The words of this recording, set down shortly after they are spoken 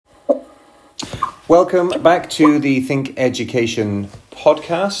Welcome back to the Think Education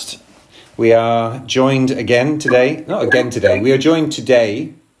podcast. We are joined again today. Not again today. We are joined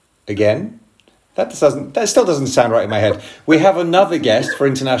today again. That still doesn't sound right in my head. We have another guest for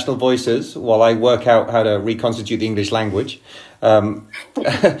International Voices while I work out how to reconstitute the English language. And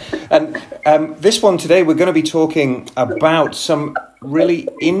this one today, we're going to be talking about some really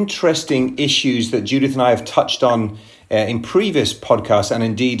interesting issues that Judith and I have touched on in previous podcasts, and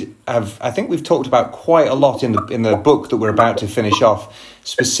indeed I think we've talked about quite a lot in the book that we're about to finish off,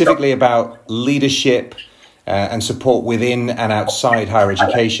 specifically about leadership and support within and outside higher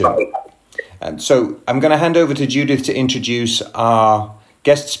education. And so I'm going to hand over to Judith to introduce our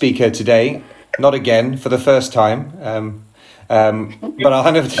guest speaker today, not again, for the first time, but I'll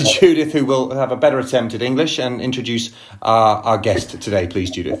hand over to Judith, who will have a better attempt at English, and introduce our guest today. Please,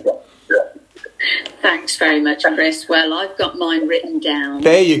 Judith. Thanks very much, Chris. Well, I've got mine written down.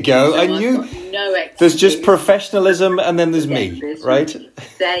 There you go. So I knew there's just professionalism and then there's me, right?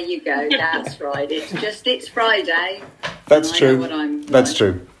 There you go. That's right. It's Friday. That's true. That's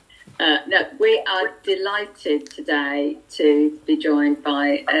true. No, we are delighted today to be joined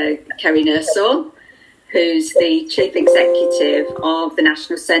by Kerry Nursall, who's the Chief Executive of the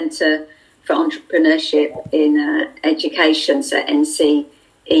National Centre for Entrepreneurship in Education, so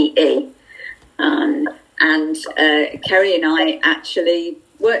NCEE. And Kerry and I actually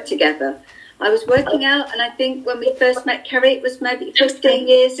worked together. I was working out, and I think when we first met Kerry, it was maybe 15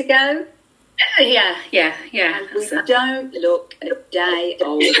 years ago. Yeah. And we don't look a day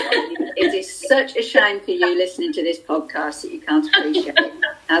older. It is such a shame for you listening to this podcast that you can't appreciate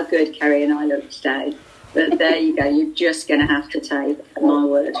how good Kerry and I look today. But there you go. You're just going to have to take my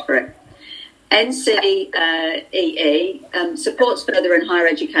word for it. NCEE supports further and higher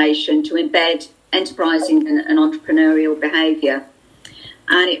education to embed enterprising and entrepreneurial behaviour.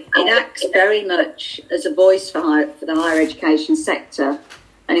 And it acts very much as a voice for the higher education sector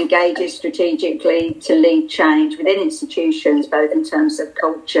and engages strategically to lead change within institutions, both in terms of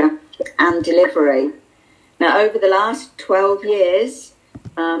culture and delivery. Now, over the last 12 years,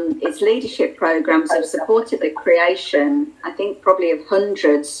 its leadership programmes have supported the creation, I think, probably of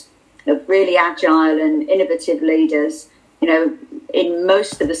hundreds of really agile and innovative leaders, in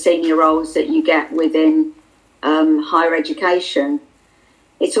most of the senior roles that you get within higher education.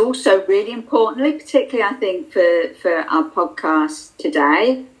 It's also really importantly, particularly I think for our podcast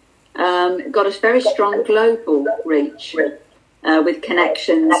today, got a very strong global reach with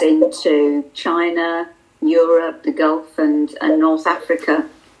connections into China, Europe, the Gulf and North Africa,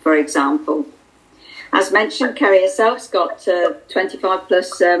 for example. As mentioned, Kerry herself's got a 25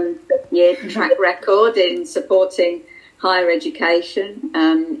 plus year track record in supporting higher education,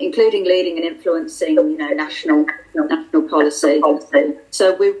 including leading and influencing, national policy.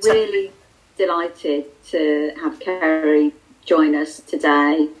 So we're really delighted to have Kerry join us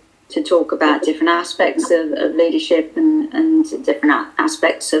today to talk about different aspects of leadership and different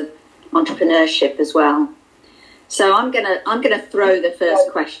aspects of entrepreneurship as well. So I'm gonna throw the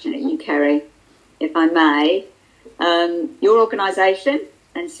first question at you, Kerry, if I may. Your organisation,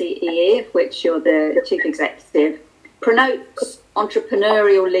 NCEE, of which you're the Chief Executive, promotes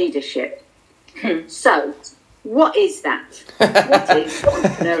entrepreneurial leadership. So, what is that? What is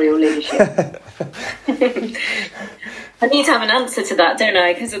entrepreneurial leadership? I need to have an answer to that, don't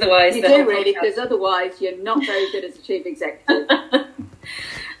I? Because otherwise... You do really, because otherwise you're not very good as a Chief Executive.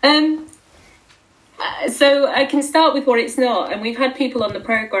 So I can start with what it's not, and we've had people on the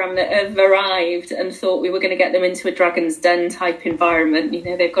programme that have arrived and thought we were going to get them into a Dragon's Den type environment.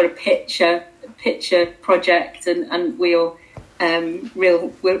 They've got a pitch project, and we'll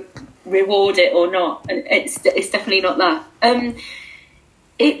reward it or not. And it's definitely not that.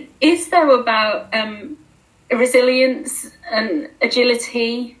 It is though about resilience and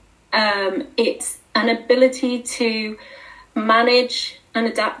agility. It's an ability to manage and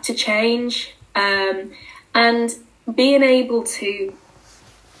adapt to change. And being able to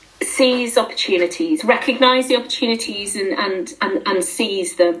seize opportunities, recognise the opportunities and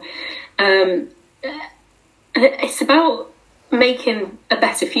seize them. It's about making a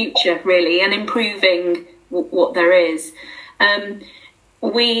better future, really, and improving what there is.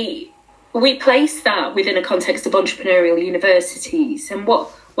 We place that within a context of entrepreneurial universities, and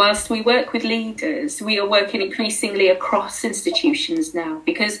whilst we work with leaders, we are working increasingly across institutions now,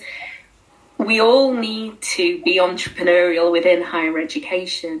 because we all need to be entrepreneurial within higher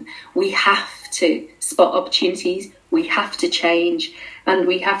education. We have to spot opportunities, we have to change, and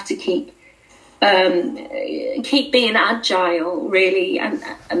we have to keep being agile, really, and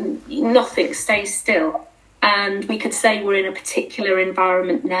nothing stays still. And we could say we're in a particular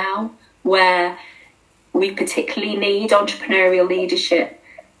environment now where we particularly need entrepreneurial leadership,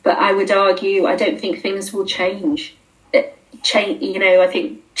 but I would argue I don't think things will change. I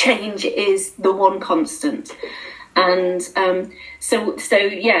think change is the one constant. And so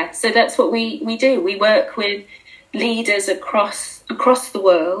that's what we do. We work with leaders across the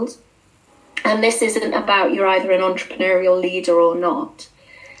world, and this isn't about you're either an entrepreneurial leader or not.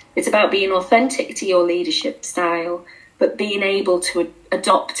 It's about being authentic to your leadership style, but being able to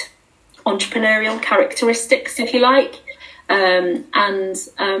adopt entrepreneurial characteristics, if you like, and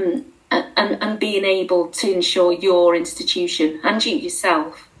being able to ensure your institution and you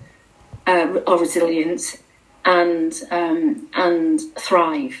yourself are resilient and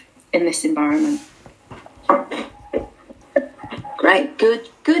thrive in this environment. Great,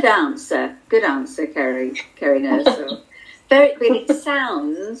 good answer, Kerry Nursel. But it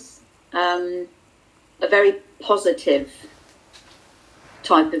sounds a very positive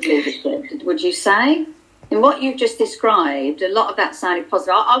type of leadership, would you say? In what you've just described, a lot of that sounded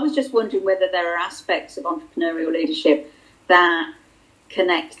positive. I was just wondering whether there are aspects of entrepreneurial leadership that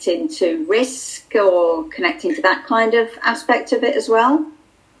connect into risk or connect into that kind of aspect of it as well.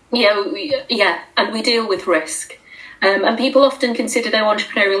 Yeah, and we deal with risk. And people often consider their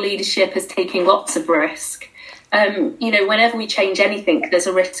entrepreneurial leadership as taking lots of risk. Whenever we change anything, there's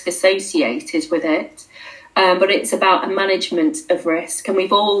a risk associated with it. But it's about a management of risk, and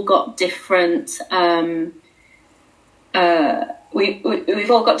we've all got different.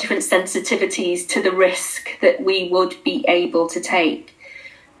 We've all got different sensitivities to the risk that we would be able to take.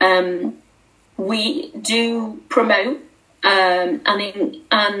 We do promote and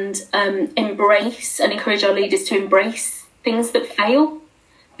embrace and encourage our leaders to embrace things that fail,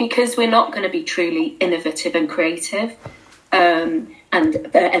 because we're not going to be truly innovative and creative and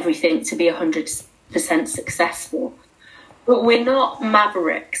everything to be 100% successful. But we're not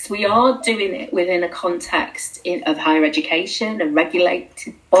mavericks. We are doing it within a context of higher education, a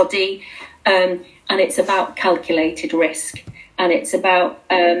regulated body, and it's about calculated risk. And it's about,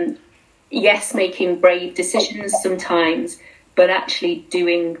 making brave decisions sometimes, but actually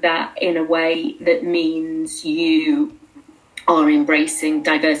doing that in a way that means you are embracing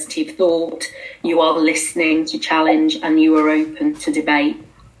diversity of thought, you are listening to challenge, and you are open to debate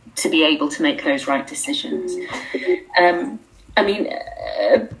to be able to make those right decisions.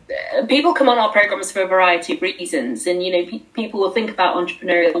 People come on our programs for a variety of reasons, and people will think about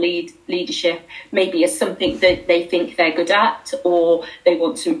entrepreneurial leadership maybe as something that they think they're good at, or they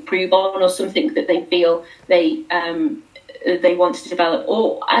want to improve on, or something that they feel they want to develop.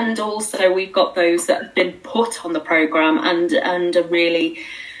 And also we've got those that have been put on the program and are really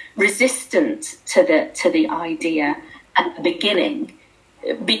resistant to the idea at the beginning,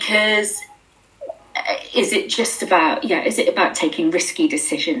 because is it just about is it about taking risky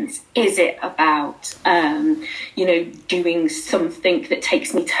decisions? Is it about doing something that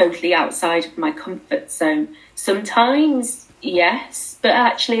takes me totally outside of my comfort zone? Sometimes yes, but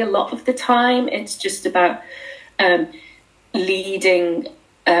actually a lot of the time it's just about leading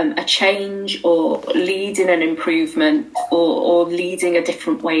a change, or leading an improvement, or leading a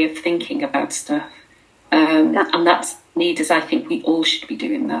different way of thinking about stuff. And that's leaders. I think we all should be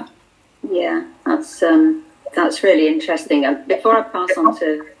doing that. Yeah, that's really interesting. Before I pass on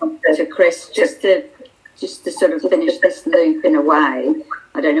to Chris, just to sort of finish this loop in a way,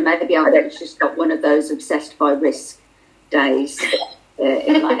 I don't know, maybe I've just got one of those obsessed by risk days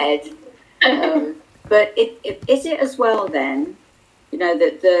in my head. But is it as well then,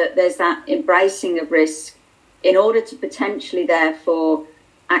 that there's that embracing of risk in order to potentially therefore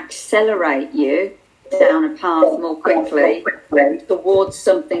accelerate you down a path more quickly towards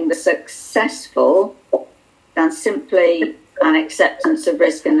something that's successful than simply an acceptance of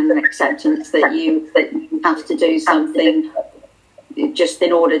risk and an acceptance that you have to do something just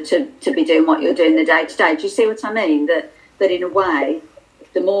in order to be doing what you're doing the day to day. Do you see what I mean? That in a way,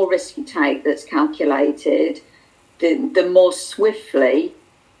 the more risk you take that's calculated, the more swiftly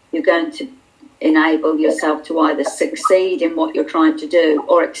you're going to enable yourself to either succeed in what you're trying to do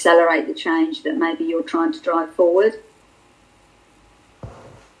or accelerate the change that maybe you're trying to drive forward.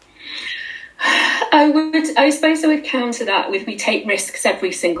 I suppose I would counter that with, we take risks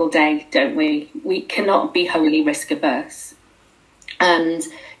every single day, don't we? We cannot be wholly risk averse. And,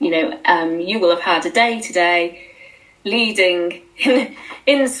 you will have had a day today leading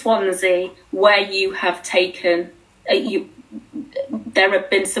in Swansea where you have taken, there have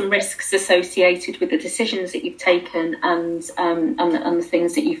been some risks associated with the decisions that you've taken and the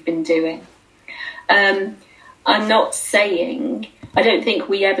things that you've been doing. I'm not saying, I don't think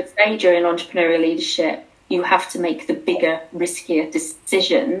we ever say during entrepreneurial leadership, you have to make the bigger, riskier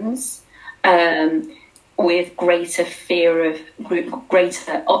decisions. with greater fear of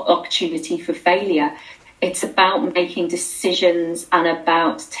greater opportunity for failure. It's about making decisions and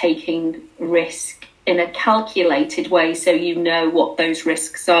about taking risk in a calculated way, so you know what those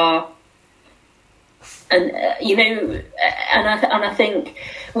risks are. And I think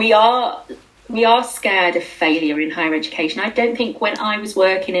we are scared of failure in higher education. I don't think when I was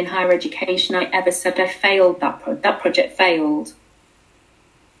working in higher education I ever said I failed that project failed.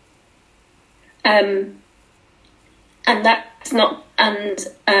 And that's not, and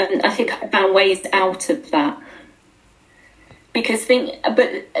I think I found ways out of that, because and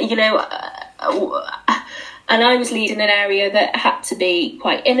I was leading an area that had to be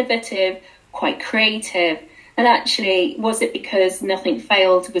quite innovative, quite creative, and actually, was it because nothing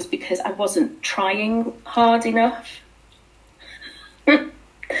failed? It was because I wasn't trying hard enough.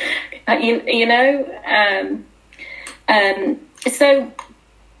 So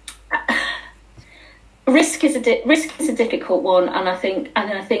risk is a difficult one, and I think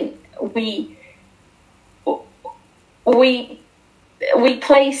we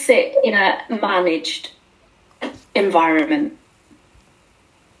place it in a managed environment.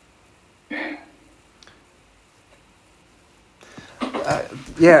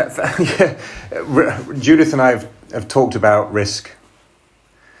 Judith and I have talked about risk,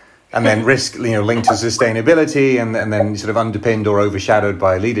 and then risk, linked to sustainability, and then sort of underpinned or overshadowed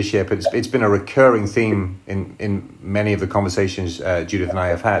by leadership. It's been a recurring theme in many of the conversations Judith and I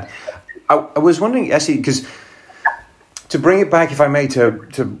have had. I was wondering, Essie, because to bring it back, if I may, to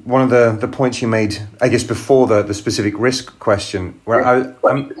one of the points you made, I guess before the specific risk question, where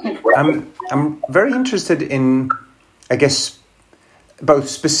I'm very interested in, I guess, both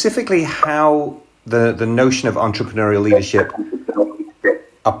specifically how the notion of entrepreneurial leadership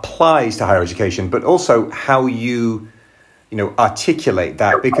applies to higher education, but also how you articulate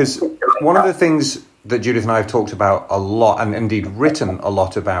that. Because one of the things that Judith and I have talked about a lot, and indeed written a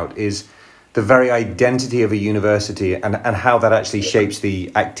lot about, is the very identity of a university and how that actually shapes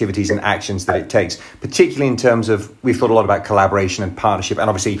the activities and actions that it takes, particularly in terms of, we've thought a lot about collaboration and partnership, and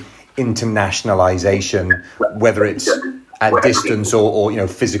obviously internationalization, whether it's at distance or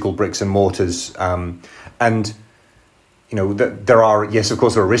physical bricks and mortars. There are, yes, of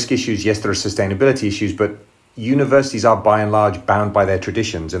course, there are risk issues. Yes, there are sustainability issues, but universities are by and large bound by their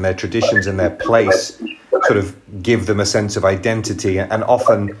traditions, and their traditions and their place sort of give them a sense of identity. And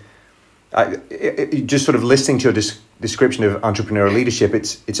often, just sort of listening to your description of entrepreneurial leadership,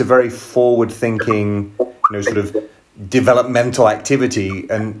 it's a very forward-thinking, sort of developmental activity,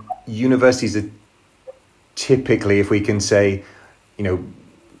 and universities are typically, if we can say,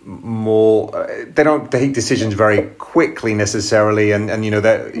 more, they don't take decisions very quickly necessarily, and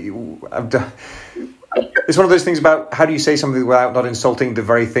it's one of those things about how do you say something without not insulting the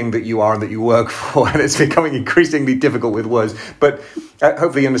very thing that you are and that you work for, and it's becoming increasingly difficult with words. But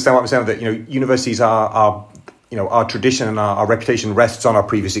hopefully you understand what I'm saying, that universities are our tradition and our reputation rests on our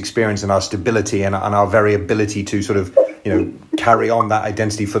previous experience and our stability and our very ability to sort of carry on that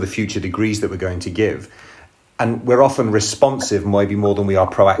identity for the future degrees that we're going to give. And we're often responsive, maybe more than we are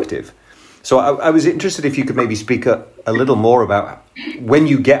proactive. So I was interested if you could maybe speak a little more about when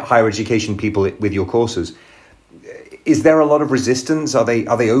you get higher education people with your courses. Is there a lot of resistance? Are they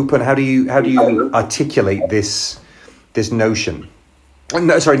open? How do you articulate this notion?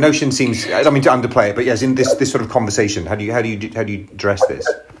 No, sorry, notion seems, I don't mean to underplay it, but yes, in this sort of conversation, how do you address this?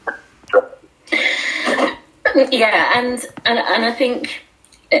 Yeah, and I think.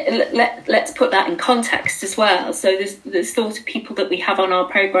 Let's put that in context as well. So the sort of people that we have on our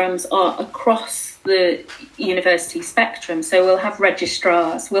programmes are across the university spectrum. So we'll have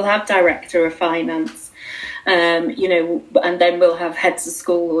registrars, we'll have director of finance, and then we'll have heads of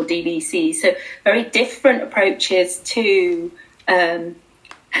school or DVC. So very different approaches to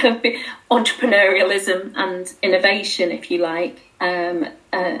entrepreneurialism and innovation, if you like. And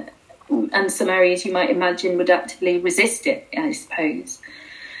some areas you might imagine would actively resist it, I suppose.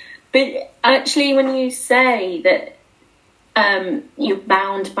 But actually, when you say that you're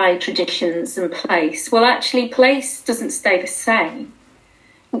bound by traditions and place, well, actually, place doesn't stay the same.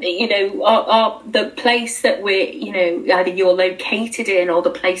 The place that either you're located in or the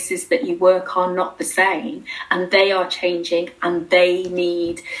places that you work are not the same, and they are changing, and they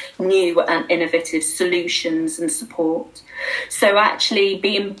need new and innovative solutions and support. So actually,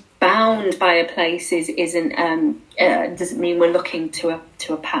 being bound by a place doesn't mean we're looking to a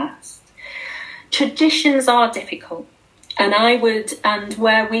past. Traditions are difficult. And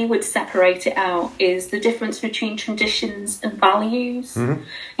where we would separate it out is the difference between traditions and values. Mm-hmm.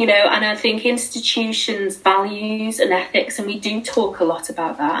 You know, and I think institutions, values and ethics, and we do talk a lot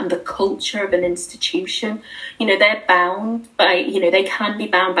about that, and the culture of an institution, you know, they're bound by, you know, they can be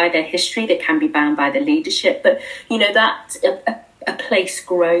bound by their history, they can be bound by the leadership, but, you know, that a place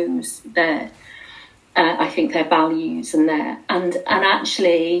grows there. I think their values and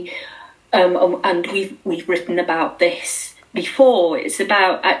actually, and we've written about this before. It's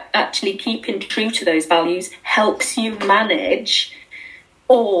about actually keeping true to those values helps you manage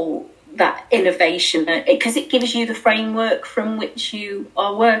all that innovation, because it gives you the framework from which you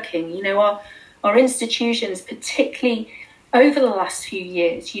are working. You know, our institutions, particularly over the last few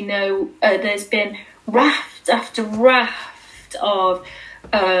years, you know, there's been raft after raft of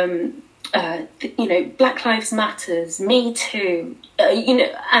you know, Black Lives Matters, Me Too, you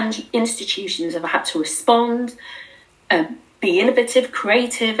know, and institutions have had to respond, be innovative,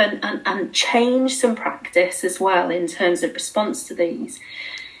 creative, and change some practice as well in terms of response to these.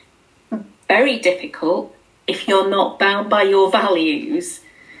 Very difficult if you're not bound by your values.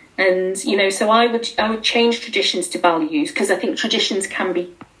 And, you know, so I would change traditions to values, because I think traditions can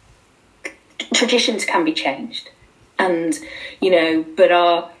be changed. And, you know, but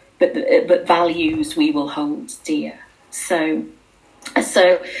values we will hold dear. So,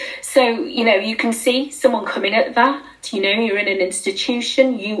 you know, you can see someone coming at that. You know, you're in an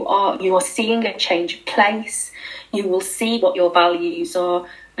institution, you are seeing a change of place. You will see what your values are,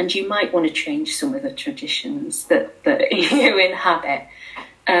 and you might want to change some of the traditions that you inhabit.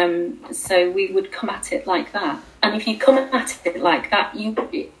 So we would come at it like that. And if you come at it like that, you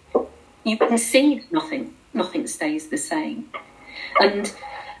can see nothing stays the same. And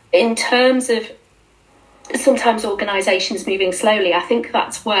in terms of sometimes organisations moving slowly, I think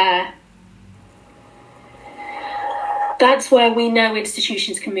that's where we know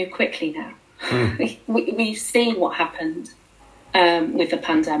institutions can move quickly now. We've seen what happened with the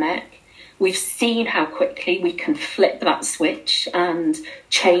pandemic. We've seen how quickly we can flip that switch and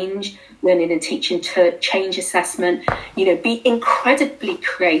change learning and teaching to change assessment, you know, be incredibly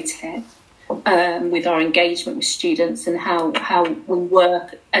creative with our engagement with students and how we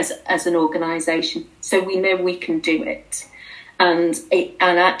work as an organisation. So we know we can do it. And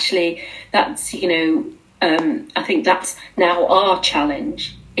actually that's, you know, I think that's now our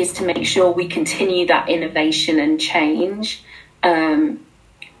challenge, is to make sure we continue that innovation and change, and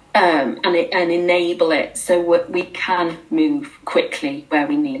enable it so we can move quickly where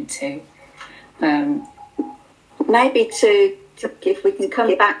we need to. Maybe if we can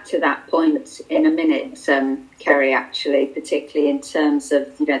come back to that point in a minute, Kerry, actually, particularly in terms of,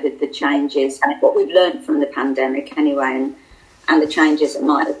 you know, the changes and what we've learned from the pandemic anyway, and the changes that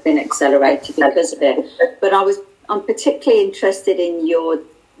might have been accelerated because of it. But I'm particularly interested in your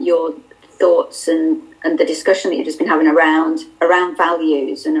thoughts and the discussion that you've just been having around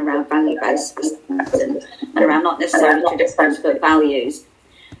values and around value-based systems and around not necessarily traditions but values.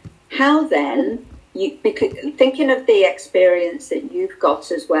 How then, because thinking of the experience that you've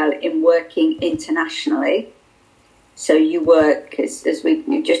got as well in working internationally, so you work, as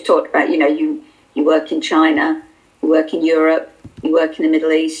you just talked about, you know, you work in China, you work in Europe, you work in the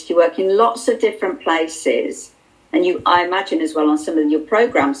Middle East, you work in lots of different places, and I imagine as well on some of your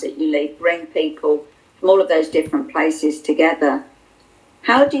programs that you lead, bring people from all of those different places together.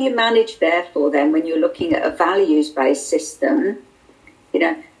 How do you manage, therefore, then, when you're looking at a values-based system, you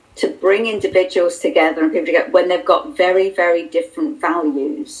know, to bring individuals together and people together when they've got very, very different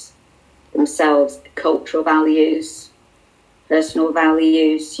values themselves, cultural values, personal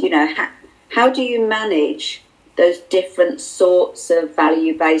values, you know, how do you manage those different sorts of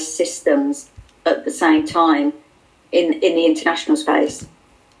value-based systems at the same time in the international space?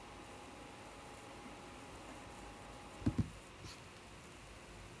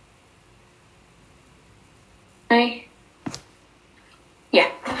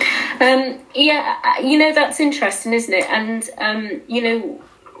 Yeah, you know, that's interesting, isn't it? And you know,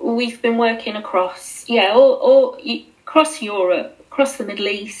 we've been working across across Europe, across the Middle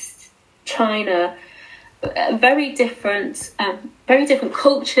East, China, very different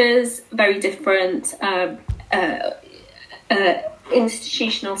cultures, very different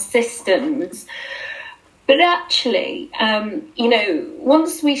institutional systems. But actually, you know,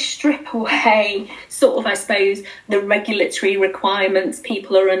 once we strip away sort of, I suppose, the regulatory requirements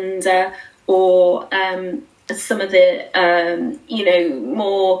people are under, or some of the, you know,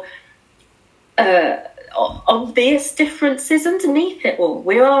 more obvious differences underneath it all,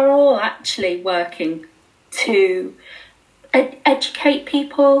 we are all actually working to educate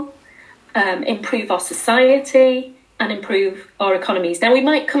people, improve our society, and improve our economies. Now, we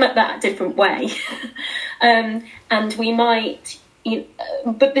might come at that a different way, and we might,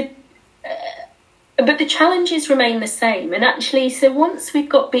 but the challenges remain the same. And actually, so once we've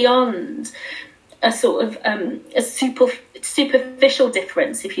got beyond a sort of a superficial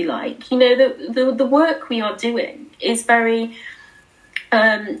difference, if you like, the work we are doing is very,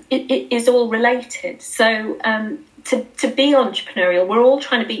 it is all related. So to be entrepreneurial, we're all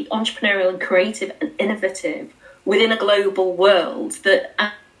trying to be entrepreneurial and creative and innovative within a global world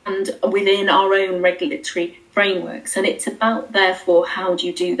and within our own regulatory frameworks. And it's about, therefore, how do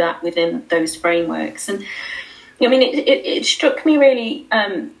you do that within those frameworks? And I mean, it struck me really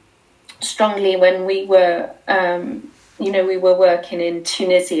strongly when we were, we were working in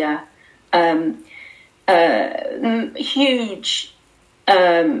Tunisia, huge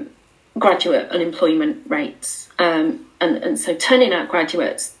graduate unemployment rates, and so turning out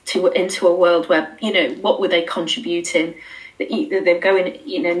graduates into a world where, what were they contributing? Either they're going,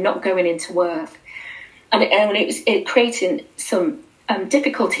 not going into work, and it was creating some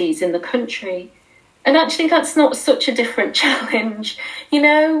difficulties in the country. And actually, that's not such a different challenge.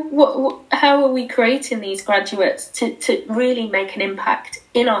 How are we creating these graduates to really make an impact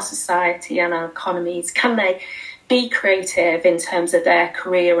in our society and our economies? Can they be creative in terms of their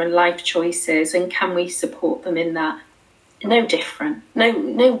career and life choices? And can we support them in that? No different,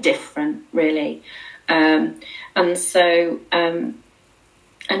 really. And so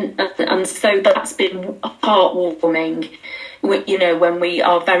that's been heartwarming. When we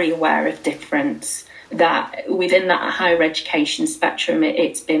are very aware of difference, that within that higher education spectrum,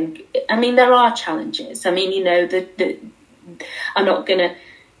 it's been. I mean, there are challenges. I mean, I'm not gonna.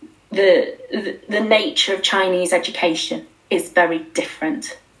 The nature of Chinese education is very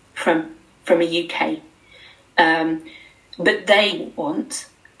different from a UK, but they want,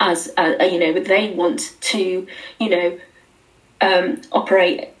 they want to,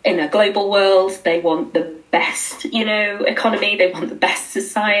 operate in a global world. They want the best, economy. They want the best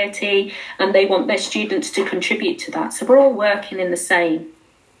society, and they want their students to contribute to that. So we're all working in the same,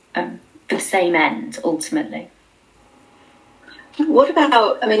 for the same end, ultimately. What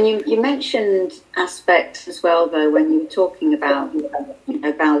about, you mentioned aspects as well, though, when you were talking about,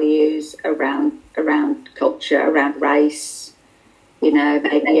 values around culture, around race,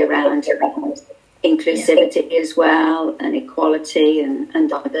 maybe around inclusivity as well, and equality and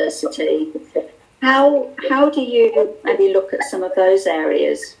diversity. How do you maybe look at some of those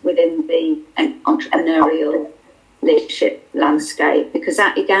areas within the entrepreneurial leadership landscape? Because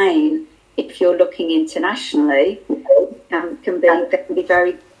that, again, if you're looking internationally, can be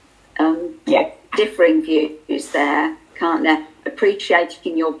very differing views there, can't there?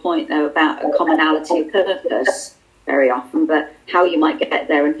 Appreciating your point, though, about a commonality of purpose very often, but how you might get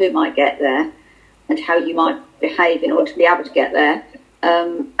there and who might get there and how you might behave in order to be able to get there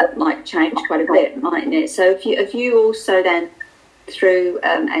might change quite a bit, mightn't it? So if you also then, through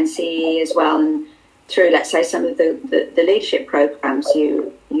NCE as well, and through, let's say, some of the leadership programs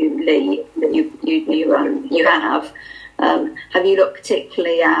you lead, you have you looked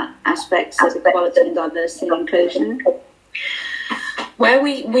particularly at aspects of equality and diversity and inclusion? Where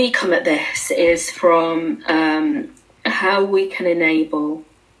we come at this is from how we can enable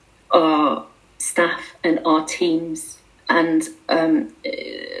our staff and our teams and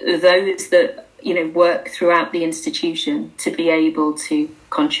those that work throughout the institution to be able to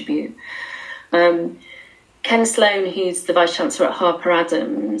contribute. Ken Sloan, who's the Vice Chancellor at Harper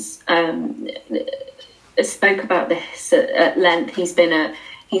Adams, spoke about this at length. He's been at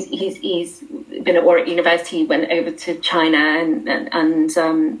Warwick University. He went over to China and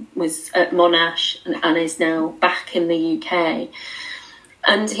was at Monash and is now back in the UK.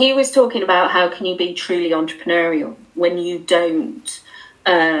 And he was talking about how can you be truly entrepreneurial when you don't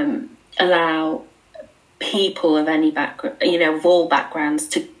allow people of any background, of all backgrounds,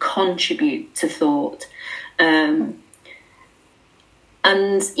 to contribute to thought. And,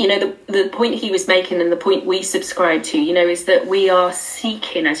 the point he was making and the point we subscribe to, is that we are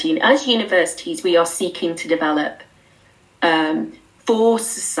seeking, as universities, we are seeking to develop for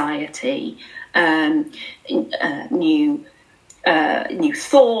society new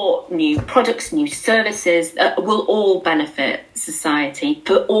thought, new products, new services that will all benefit society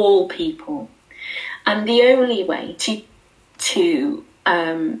for all people. And the only way to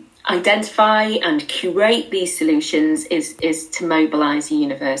identify and curate these solutions is to mobilise a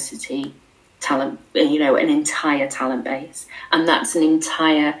university talent, an entire talent base. And that's an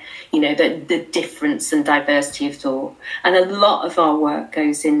entire, the difference and diversity of thought. And a lot of our work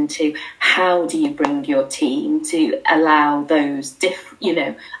goes into how do you bring your team to allow those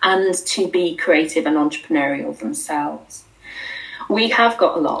and to be creative and entrepreneurial themselves. We have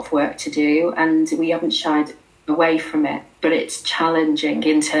got a lot of work to do, and we haven't shied away from it, but it's challenging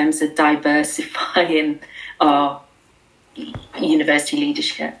in terms of diversifying our university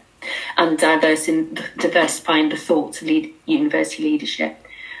leadership and diversifying the thought to lead university leadership.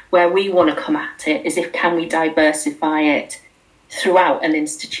 Where we want to come at it is can we diversify it throughout an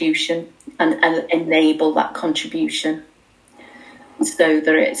institution and enable that contribution, so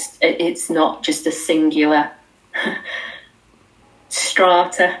that it's not just a singular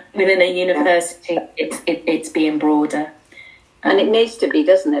strata within a university. It's being broader. And it needs to be,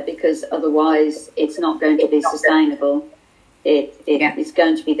 doesn't it? Because otherwise it's not going to be sustainable. It's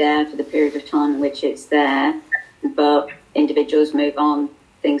going to be there for the period of time in which it's there, but individuals move on,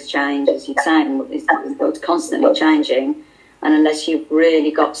 things change, as you're saying, it's constantly changing. And unless you've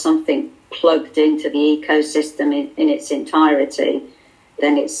really got something plugged into the ecosystem in its entirety,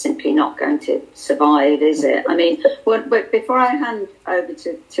 then it's simply not going to survive, is it? I mean, but before I hand over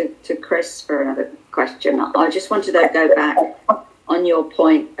to Chris for another question, I just wanted to go back on your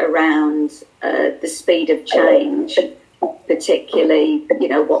point around the speed of change, particularly,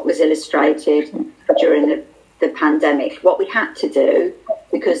 what was illustrated during the pandemic, what we had to do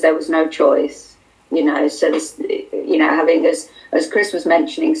because there was no choice, so this, having, as Chris was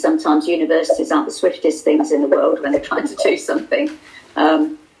mentioning, sometimes universities aren't the swiftest things in the world when they're trying to do something.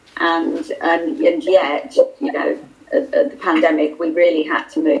 And yet, at the pandemic, we really had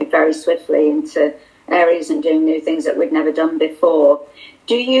to move very swiftly into areas and doing new things that we'd never done before.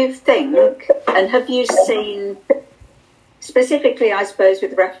 Do you think, and have you seen, specifically, I suppose,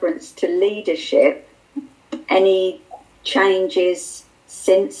 with reference to leadership, any changes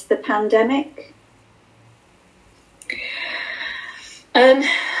since the pandemic?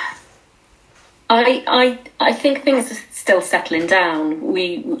 I think things are still settling down.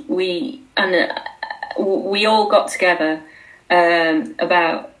 We all got together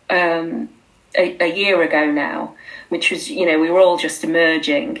about a year ago now, which was, we were all just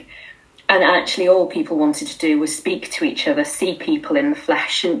emerging, and actually all people wanted to do was speak to each other, see people in the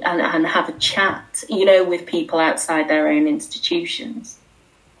flesh, and have a chat, with people outside their own institutions.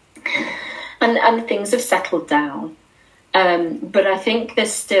 And things have settled down. But I think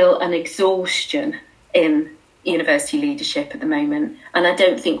there's still an exhaustion in university leadership at the moment, and I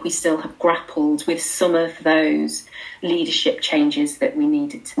don't think we still have grappled with some of those leadership changes that we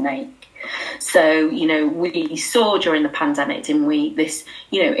needed to make. So, we saw during the pandemic, didn't we, this,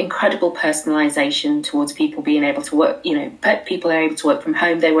 incredible personalisation towards people being able to work, people are able to work from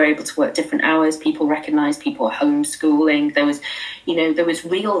home, they were able to work different hours, people recognised people were homeschooling, there was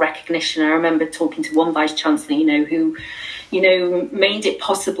real recognition. I remember talking to one Vice-Chancellor, who, made it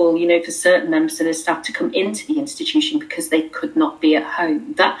possible, for certain members of the staff to come into the institution because they could not be at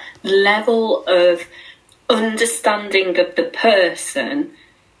home. That level of understanding of the person,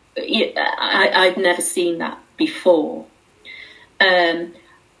 I'd never seen that before, and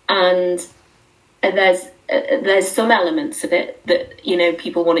there's some elements of it that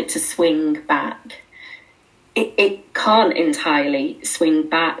people want it to swing back. It can't entirely swing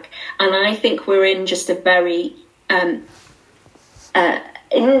back, and I think we're in just a very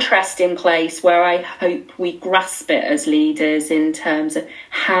interesting place where I hope we grasp it as leaders in terms of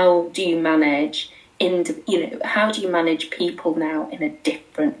how do you manage. How do you manage people now in a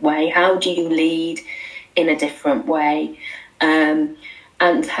different way? How do you lead in a different way? And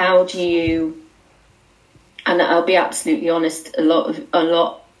how do you? And I'll be absolutely honest. A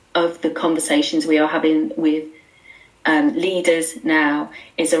lot of the conversations we are having with leaders now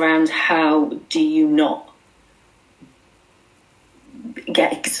is around how do you not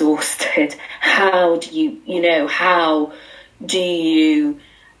get exhausted? How do you? How do you?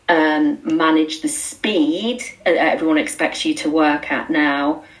 Manage the speed that everyone expects you to work at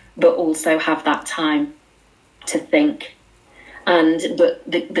now, but also have that time to think. And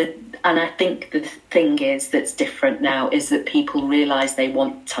I think the thing that's different now is that people realise they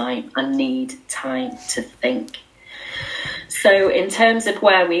want time and need time to think. So in terms of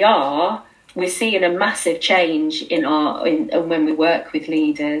where we are, we're seeing a massive change in when we work with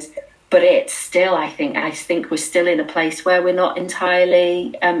leaders. But it's still, I think we're still in a place where we're not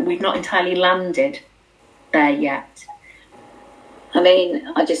entirely, we've not entirely landed there yet. I mean,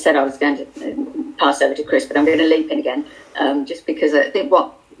 I just said I was going to pass over to Chris, but I'm going to leap in again, just because I think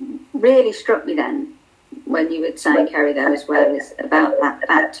what really struck me then when you were saying, Kerry, there as well, is about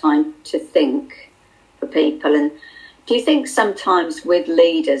that time to think for people. And do you think sometimes with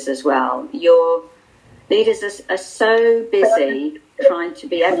leaders as well, your leaders are so busy trying to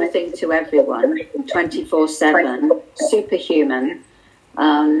be everything to everyone, 24/7, superhuman,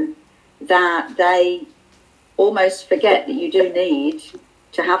 that they almost forget that you do need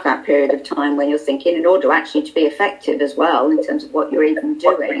to have that period of time when you're thinking, in order actually to be effective as well in terms of what you're even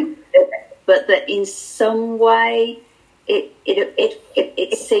doing, but that in some way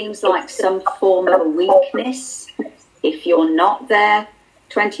it seems like some form of a weakness if you're not there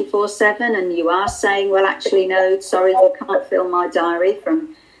 24/7 and you are saying, well, actually, no, sorry, you can't fill my diary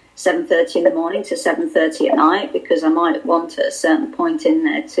from 7:30 in the morning to 7:30 at night, because I might want at a certain point in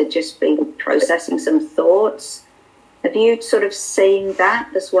there to just be processing some thoughts. Have you sort of seen that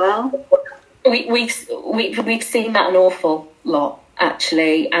as well? We've seen that an awful lot,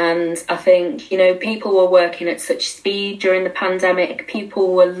 actually, and I think, you know, people were working at such speed during the pandemic.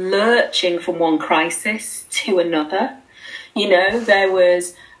 People were lurching from one crisis to another. You know, there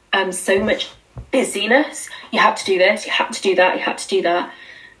was so much busyness. You had to do this, you had to do that, you had to do that.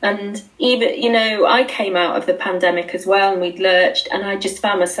 And even, you know, I came out of the pandemic as well, and we'd lurched, and I just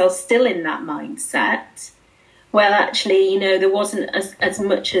found myself still in that mindset. Well, actually, you know, there wasn't as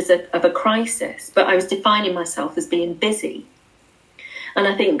much of a crisis, but I was defining myself as being busy. And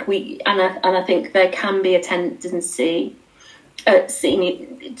I think I think there can be a tendency at senior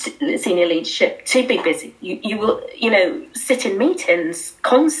leadership to be busy. You will, you know, sit in meetings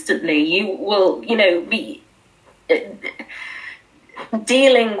constantly. You will, you know, be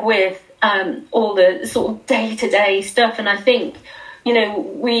dealing with all the sort of day-to-day stuff. And I think, you know,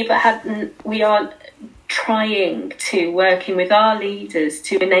 we are trying to, working with our leaders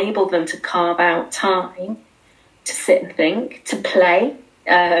to enable them to carve out time to sit and think, to play,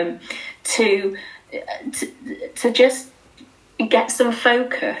 to just get some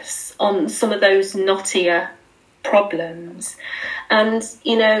focus on some of those knottier problems. And,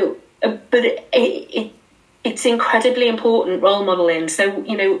 you know, but it's incredibly important role modelling. So,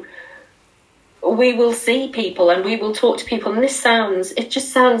 you know, we will see people and we will talk to people, and it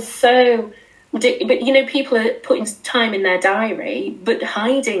just sounds so ridiculous. But, you know, people are putting time in their diary, but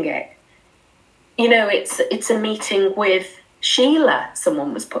hiding it. You know, it's a meeting with Sheila,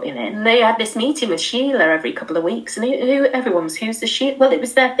 someone was putting in. They had this meeting with Sheila every couple of weeks, and who's the Sheila? Well, it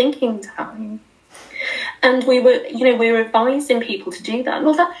was their thinking time. And we were advising people to do that.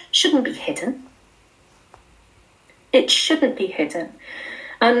 Well, that shouldn't be hidden. It shouldn't be hidden.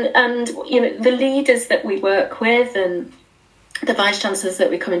 And you know, the leaders that we work with and the vice-chancellors that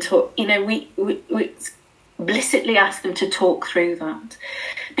we come and talk, you know, we explicitly ask them to talk through that.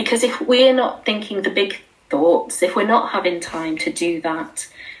 Because if we're not thinking the big thoughts, if we're not having time to do that,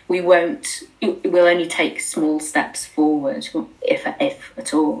 we'll only take small steps forward, if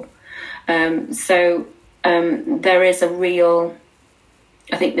at all. So there is a real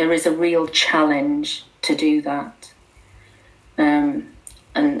challenge to do that. And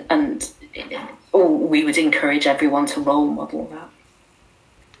we would encourage everyone to role model that.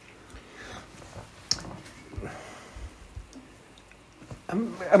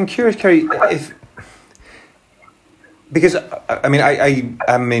 I'm curious, Kerry, because I mean I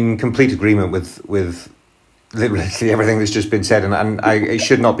am in complete agreement with literally everything that's just been said, and it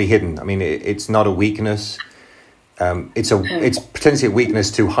should not be hidden. I mean, it's not a weakness. It's potentially a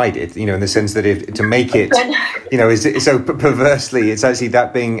weakness to hide it, you know, in the sense that to make it, you know, is so perversely, it's actually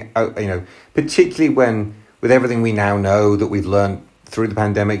that being, you know, particularly when with everything we now know that we've learned through the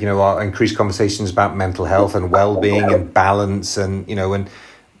pandemic, you know, our increased conversations about mental health and well-being and balance, and, you know, and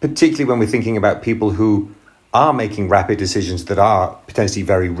particularly when we're thinking about people who are making rapid decisions that are potentially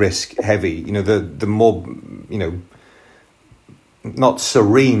very risk heavy, you know, the more, you know, not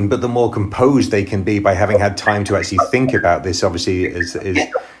serene, but the more composed they can be by having had time to actually think about this, obviously, is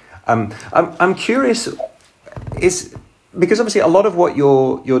I'm curious, because obviously a lot of what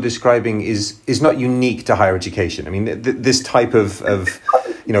you're describing is not unique to higher education. I mean, this type of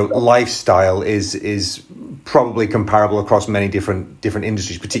you know, lifestyle is probably comparable across many different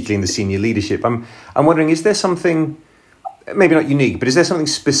industries, particularly in the senior leadership. I'm wondering, is there something, maybe not unique, but is there something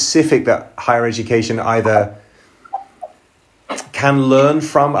specific that higher education either can learn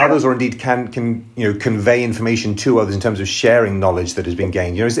from others, or indeed can you know, convey information to others in terms of sharing knowledge that has been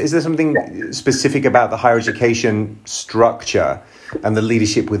gained? You know, is there something specific about the higher education structure and the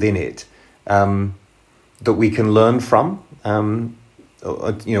leadership within it that we can learn from,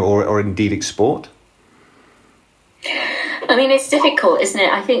 you know, or indeed export? I mean, it's difficult, isn't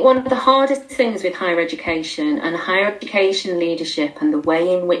it? I think one of the hardest things with higher education and higher education leadership and the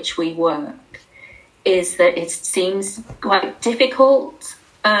way in which we work is that it seems quite difficult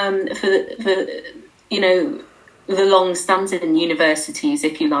for the long-standing universities,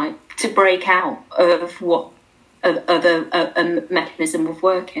 if you like, to break out of a mechanism of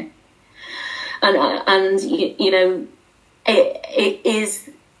working, and it is.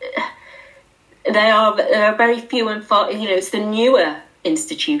 There are very few and far. It's the newer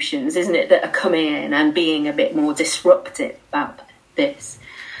institutions, isn't it, that are coming in and being a bit more disruptive about this.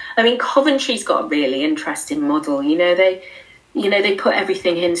 I mean, Coventry's got a really interesting model. They put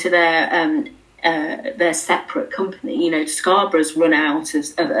everything into their separate company. Scarborough's run out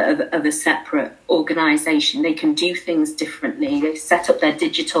of a separate organisation. They can do things differently. They set up their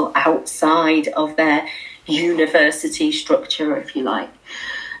digital outside of their university structure, if you like.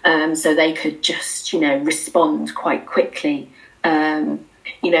 So they could just, respond quite quickly, and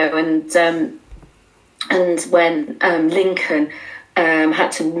when Lincoln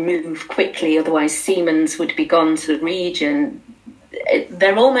had to move quickly, otherwise Siemens would be gone to the region.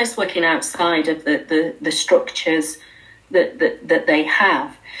 They're almost working outside of the structures that they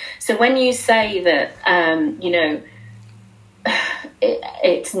have. So when you say that,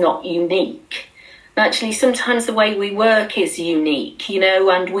 it's not unique, actually, sometimes the way we work is unique,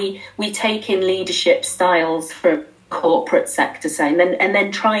 and we take in leadership styles from corporate sector, say, and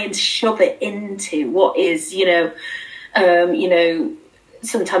then try and shove it into what is,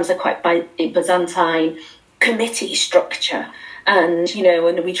 sometimes a quite Byzantine committee structure, and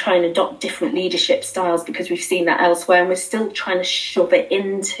we try and adopt different leadership styles because we've seen that elsewhere, and we're still trying to shove it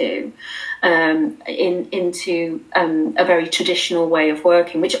into a very traditional way of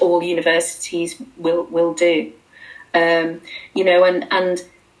working, which all universities will do. And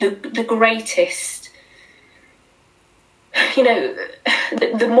the greatest,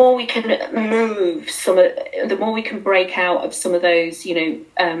 the more we can move the more we can break out of some of those, going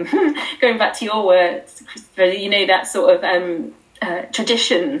back to your words, Christopher, that sort of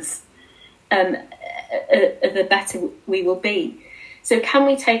traditions, the better we will be. So can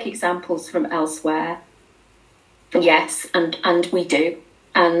we take examples from elsewhere? Yes, and we do.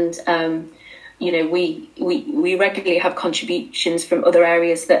 And, we regularly have contributions from other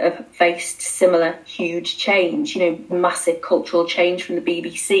areas that have faced similar huge change, massive cultural change from the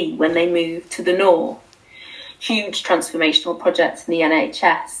BBC when they moved to the north, huge transformational projects in the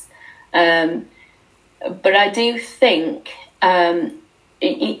NHS. But I do think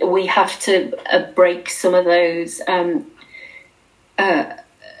we have to break some of those.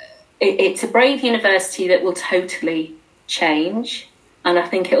 It's a brave university that will totally change, and I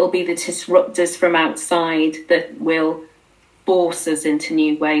think it will be the disruptors from outside that will force us into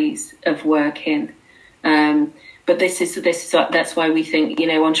new ways of working. But that's why we think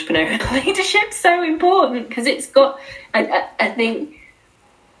entrepreneurial leadership is so important, because it's got. I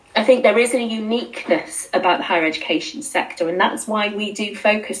think there is a uniqueness about the higher education sector, and that's why we do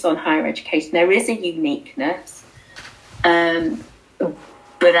focus on higher education. There is a uniqueness.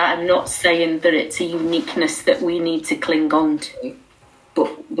 But I'm not saying that it's a uniqueness that we need to cling on to,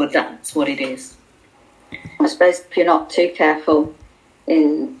 but that's what it is. I suppose if you're not too careful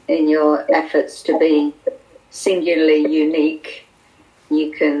in your efforts to be singularly unique,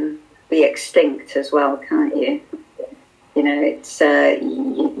 you can be extinct as well, can't you? It's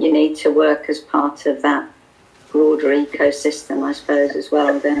you need to work as part of that broader ecosystem, I suppose, as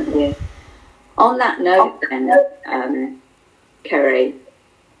well, don't you? On that note, then, Kerry,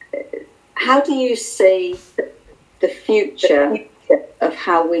 how do you see the future of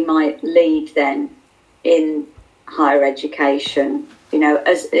how we might lead then in higher education?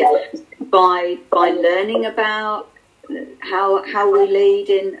 As by learning about how we lead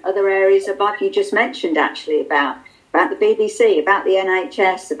in other areas of life. You just mentioned actually about the BBC, about the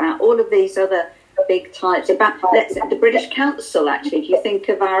NHS, about all of these other big types, about the British Council. Actually, if you think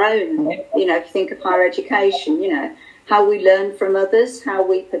of our own, if you think of higher education, how we learn from others, how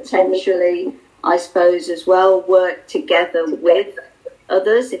we potentially, I suppose, as well, work together with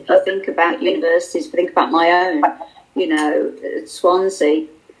others. If you think about universities, if you think about my own, at Swansea,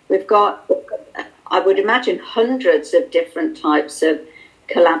 we've got, I would imagine, hundreds of different types of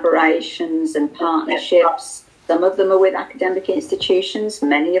collaborations and partnerships. Some of them are with academic institutions,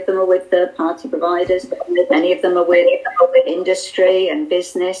 many of them are with third-party providers, many of them are with industry and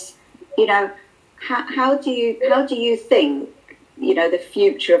business. How do you think, the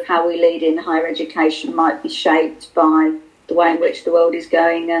future of how we lead in higher education might be shaped by the way in which the world is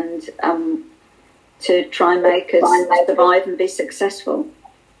going, and to try and make us survive and be successful?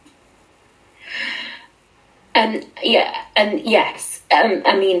 Yes.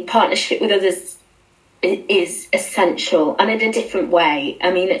 Partnership with others is essential, and in a different way.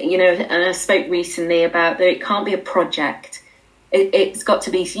 I mean, you know, and I spoke recently about that it can't be a project. It's got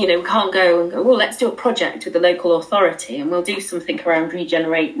to be, you know, we can't go and go, well, let's do a project with the local authority and we'll do something around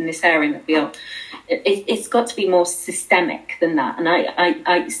regenerating this area that we are. It's got to be more systemic than that. And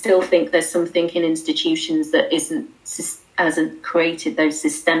I still think there's something in institutions that hasn't created those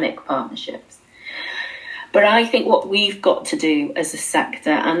systemic partnerships. But I think what we've got to do as a sector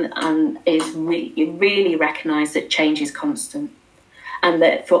and is really recognise that change is constant, and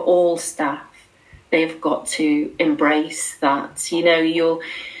that for all staff, they've got to embrace that. You know, you'll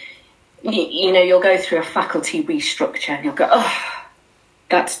go through a faculty restructure and you'll go, oh,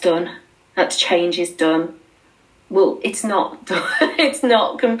 that's done. That change is done. Well, it's not done. It's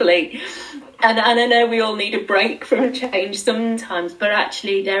not complete. And I know we all need a break from change sometimes, but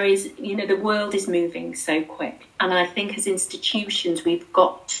actually there is, you know, the world is moving so quick. And I think as institutions, we've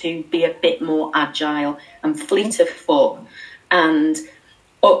got to be a bit more agile and fleet of foot and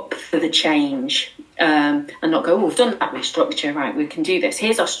up for the change, and not go, oh, we've done that restructure, right, we can do this.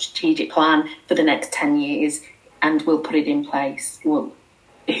 Here's our strategic plan for the next 10 years and we'll put it in place. Well,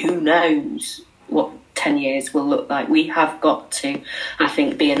 who knows what 10 years will look like. We have got to, I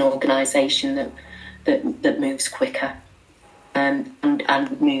think, be an organisation that moves quicker and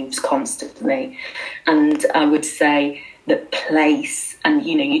moves constantly. And I would say that place, and,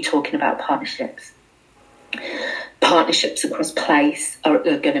 you know, you're talking about partnerships across place are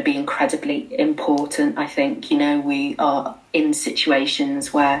going to be incredibly important. I think, you know, we are in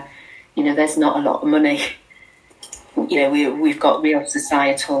situations where, you know, there's not a lot of money. You know, we've got real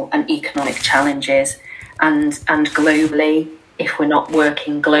societal and economic challenges, and globally, if we're not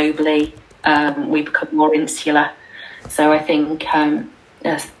working globally, we become more insular. So I think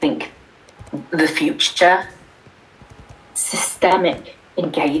the future, systemic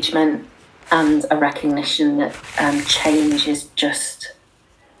engagement, and a recognition that change is just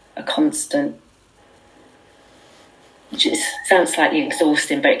a constant. Which sounds slightly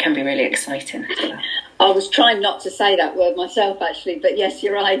exhausting, but it can be really exciting. I was trying not to say that word myself, actually, but yes,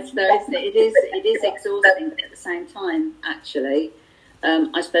 you're right. No, isn't it? It is exhausting, but at the same time, actually,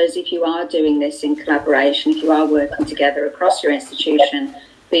 I suppose if you are doing this in collaboration, if you are working together across your institution,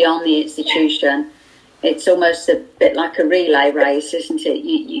 beyond the institution, it's almost a bit like a relay race, isn't it?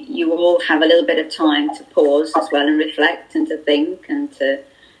 You all have a little bit of time to pause as well and reflect and to think and to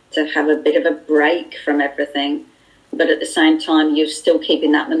have a bit of a break from everything. But at the same time, you're still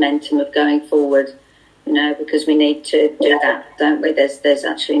keeping that momentum of going forward, you know, because we need to do that, don't we? There's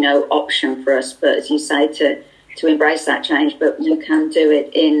actually no option for us, but as you say, to embrace that change, but you can do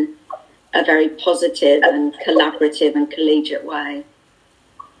it in a very positive and collaborative and collegiate way.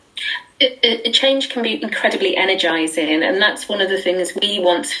 Change can be incredibly energising, and that's one of the things we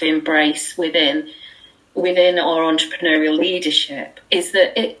want to embrace within our entrepreneurial leadership, is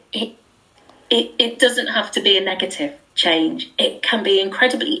that it doesn't have to be a negative change. It can be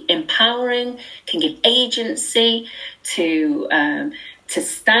incredibly empowering, can give agency to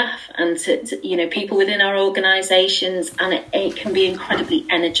staff and to you know, people within our organisations, and it can be incredibly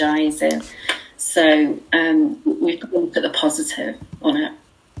energising. So we've got to look at the positive on it.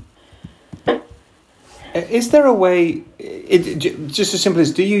 Is there a way, just as simple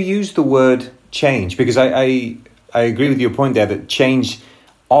as, do you use the word change? Because I agree with your point there that change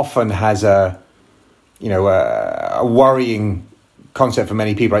often has a worrying concept for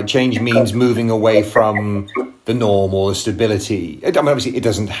many people, right? Change means moving away from the norm or the stability. I mean, obviously it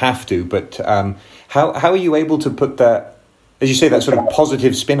doesn't have to, but how are you able to put that, as you say, that sort of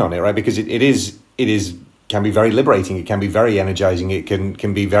positive spin on it, right? Because it can be very liberating. It can be very energizing. It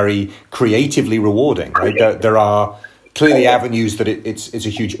can be very creatively rewarding, right? There are clearly avenues that it's a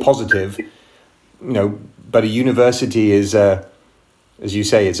huge positive, you know, but a university is as you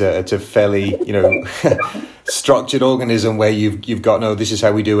say, it's a fairly, you know, structured organism where you've got, no, this is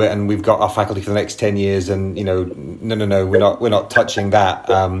how we do it, and we've got our faculty for the next 10 years, and, you know, no, we're not touching that.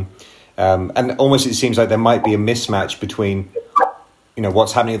 And almost it seems like there might be a mismatch between, you know,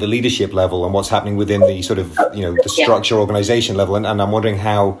 what's happening at the leadership level and what's happening within the sort of, you know, the structure organization level, and I'm wondering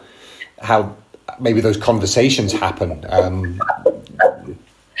how maybe those conversations happen.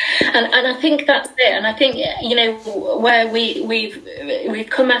 And I think that's it. And I think, you know, where we've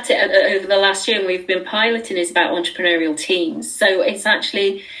come at it over the last year and we've been piloting is about entrepreneurial teams. So it's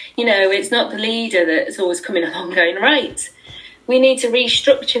actually, you know, it's not the leader that's always coming along going, right, we need to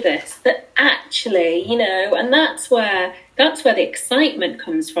restructure this. That actually, you know, and that's where the excitement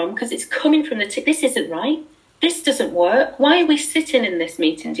comes from, because it's coming from this isn't right. This doesn't work. Why are we sitting in this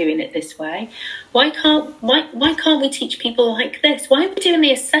meeting doing it this way? Why can't we teach people like this? Why are we doing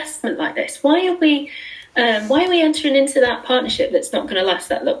the assessment like this? Why are we Why are we entering into that partnership that's not going to last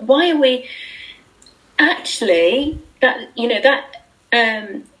that long? Why are we actually that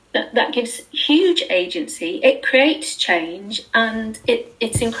that gives huge agency. It creates change, and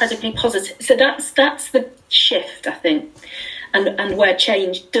it's incredibly positive. So that's the shift, I think. And where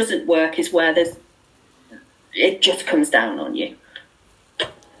change doesn't work is where it just comes down on you.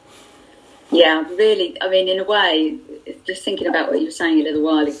 Yeah, really. I mean, in a way, just thinking about what you were saying a little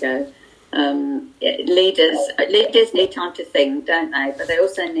while ago, leaders need time to think, don't they? But they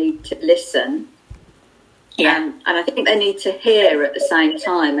also need to listen. Yeah, and I think they need to hear at the same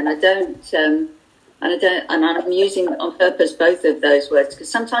time. And I'm using on purpose both of those words,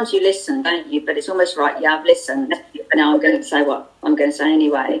 because sometimes you listen, don't you? But it's almost right. Yeah, I've listened, but now I'm going to say what I'm going to say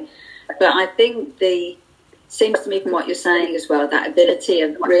anyway. But I think seems to me from what you're saying as well, that ability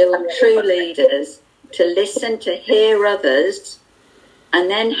of real and true leaders to listen, to hear others, and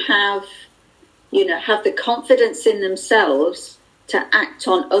then have the confidence in themselves to act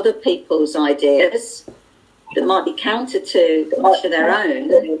on other people's ideas that might be counter to their own,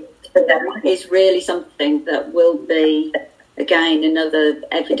 is really something that will be, again, another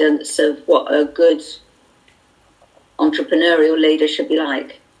evidence of what a good entrepreneurial leader should be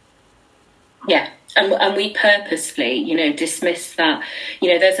like. Yeah. And we purposefully, dismiss that.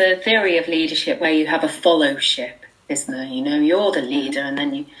 There's a theory of leadership where you have a followship, isn't there? You're the leader, and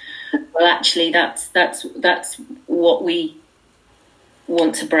then actually, that's what we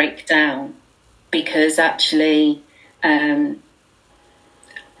want to break down, because actually, as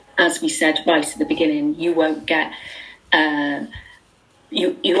we said right at the beginning, you won't get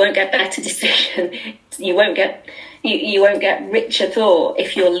you won't get better decision. You won't get richer thought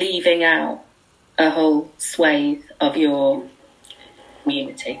if you're leaving out a whole swathe of your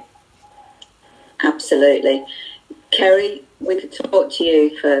community. Absolutely. Kerry, we could talk to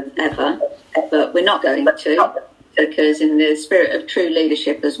you forever, but we're not going to, because in the spirit of true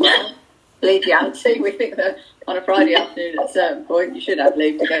leadership as well, collegiality, we think that on a Friday afternoon at a certain point you should have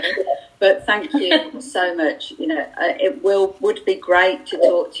leave to go. But thank you so much. It would be great to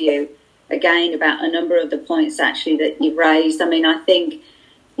talk to you again about a number of the points actually that you've raised. I mean, I think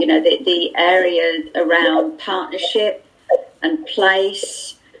the area around partnership and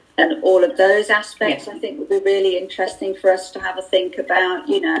place and all of those aspects, I think would be really interesting for us to have a think about,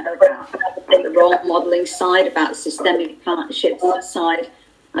 about the role modelling side, about systemic partnerships side.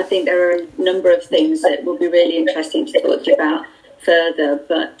 I think there are a number of things that will be really interesting to talk to you about further.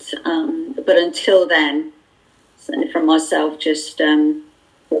 But until then, certainly from myself, just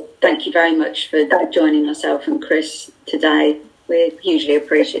thank you very much for joining myself and Chris today. We're hugely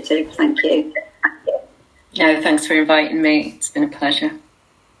appreciative. Thank you. No, thanks for inviting me. It's been a pleasure.